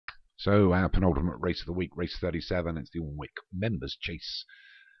So our penultimate race of the week, race 37, it's the Alnwick Members Chase.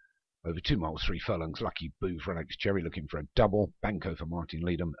 Over 2 miles, 3 furlongs. Lucky Boo for Alex Cherry, looking for a double. Banco for Martin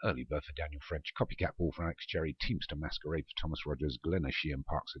Leadham. Early Bird for Daniel French. Copycat Ball for Alex Cherry. Teamster Masquerade for Thomas Rogers. Glenna Sheehan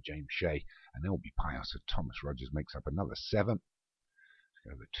Parks for James Shea. And LB Pius for Thomas Rogers makes up another 7. Let's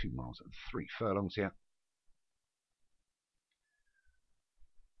go over 2 miles and 3 furlongs here.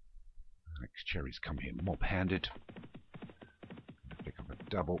 Alex Cherry's come here mob-handed. Pick up a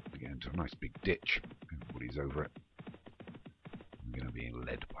double, get into a nice big ditch. Everybody's over it. I'm going to be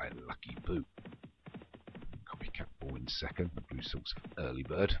led by Lucky Boo. Copycat Ball in second. The blue silks of Early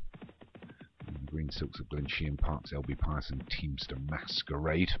Bird. And the green silks of Glen Sheehan Parks, LB Pius and Teamster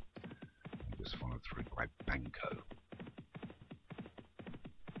Masquerade. And just followed through by Banco.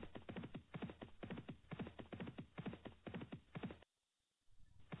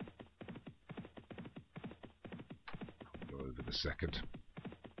 Over the second.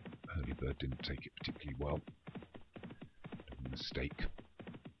 Early Bird didn't take it particularly well. Mistake.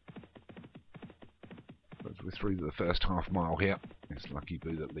 But we're through the first half mile here. It's Lucky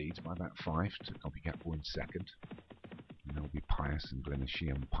Boo that leads by about 5 to Copycat Ball in second. And there'll be Pius and Glenna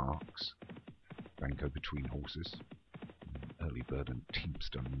Sheehan Parks. Banco between horses. Early Bird and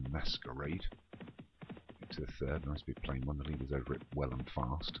Teamster Masquerade. Get to the third. Nice big plain one. The leader's over it well and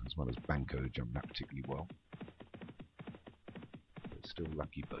fast, as well as Banco, who jumped that particularly well. But still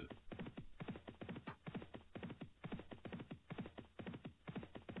Lucky Boo.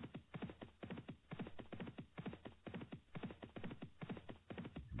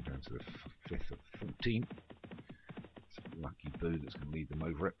 Down to the 5th of 14. It's Lucky Boo that's going to lead them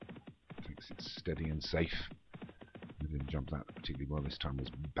over it. Takes it steady and safe. Who didn't jump that particularly well this time was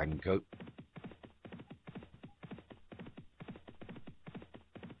Banco.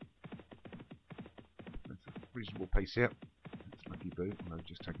 That's a reasonable pace here. It's Lucky Boo, although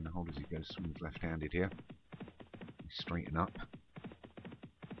just taking a hold as he goes swings left-handed here. He's straighten up.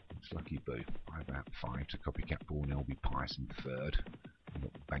 It's Lucky Boo by about 5 to Copycat Ball and LB Pius in third.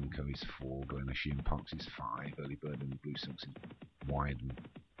 Banco is 4, Glenna Sheehan Parks is 5, Early Bird and the Blue Silks is wide and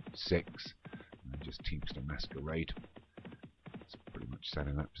 6, and just Teamster Masquerade. It's pretty much sat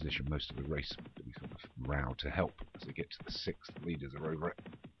in that position most of the race, but he's got a row to help as they get to the 6th. The leaders are over it.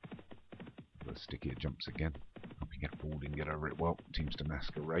 The stickier jumps again. Copycat Ball didn't get over it well. Teamster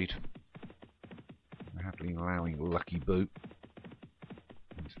Masquerade. They're happily allowing Lucky Boo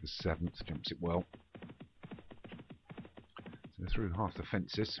into the 7th, jumps it well. Through half the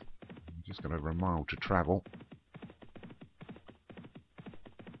fences. We've just got over a mile to travel.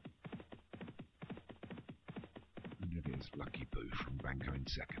 And it is Lucky Boo from Banco in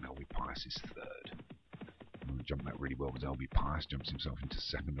second. LB Pius is third. Jumped that really well was LB Pius. Jumps himself into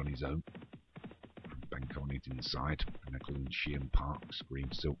second on his own. From Banco on his inside. Glen Sheehan Parks,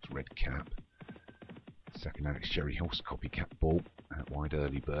 green silks, red cap. Second Alex Cherry Horse, Copycat Ball. Out wide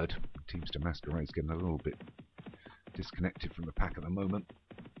Early Bird. Teamster Masquerade's getting a little bit disconnected from the pack at the moment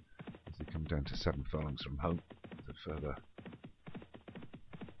as they come down to 7 furlongs from home. There's a further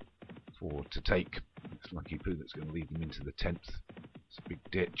 4 to take. It's Lucky Boo that's going to lead them into the 10th. It's a big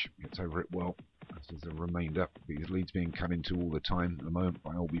ditch, gets over it well. There's a remainder. These leads being cut into all the time at the moment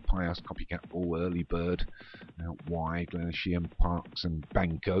by LB Pius, Copycat Ball, Early Bird, out wide, Glenna Sheehan Parks and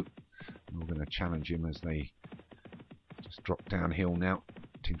Banco. And we're going to challenge him as they just drop downhill now.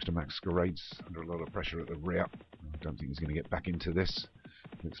 Teamster Masquerade's under a lot of pressure at the rear. I don't think he's going to get back into this.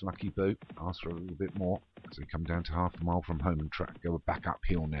 It's Lucky Boo. Asks for a little bit more. So we come down to half a mile from home and go back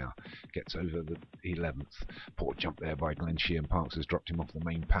uphill now. Gets over the 11th. Poor jump there by Glen Sheehan Parks has dropped him off the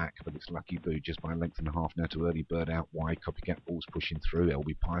main pack, but it's Lucky Boo just by a length and a half now to Early Bird out wide. Copycat Ball's pushing through.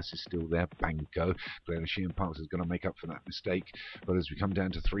 LB Pius is still there. Banco. Glen Sheehan Parks is going to make up for that mistake. But as we come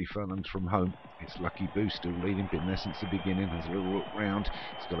down to 3 furlongs from home, it's Lucky Boo still leading. Been there since the beginning. Has a little look round.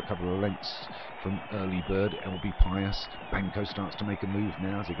 He's got a couple of lengths from Early Bird. LB Pius. Banco starts to make a move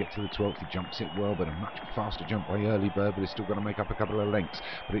now as they get to the 12th. He jumps it well, but a much faster jump by Early Bird, but he's still got to make up a couple of lengths.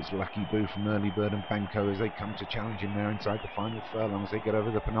 But it's Lucky Boo from Early Bird and Banco as they come to challenge him now inside the final furlong as they get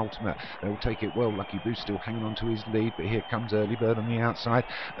over the penultimate. They'll take it well. Lucky Boo still hanging on to his lead, but here comes Early Bird on the outside.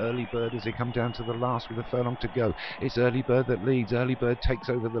 Early Bird as they come down to the last with a furlong to go. It's Early Bird that leads. Early Bird takes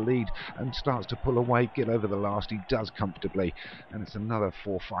over the lead and starts to pull away, get over the last. He does comfortably, and it's another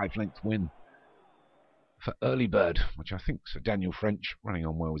 4-5 length win for Early Bird, which I think for Daniel French. Running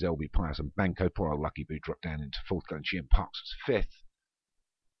on well was LB Pius and Banco. Poor old Lucky Boo dropped down into 4th. Glen Sheehan Parks was 5th.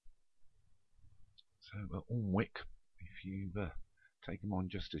 So Alnwick, if you take them on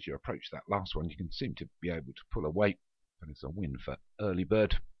just as you approach that last one, you can seem to be able to pull away, but it's a win for Early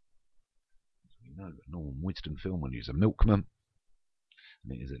Bird. As we know that Norman Wisdenfield, when he was a milkman,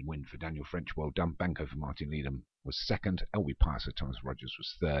 And it is a win for Daniel French. Well done. Banco for Martin Needham was second. LB Pius for Thomas Rogers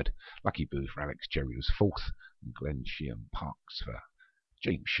was third. Lucky Boo for Alex Cherry was fourth. And Glenn Sheehan Parks for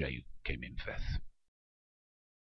James Shea came in fifth.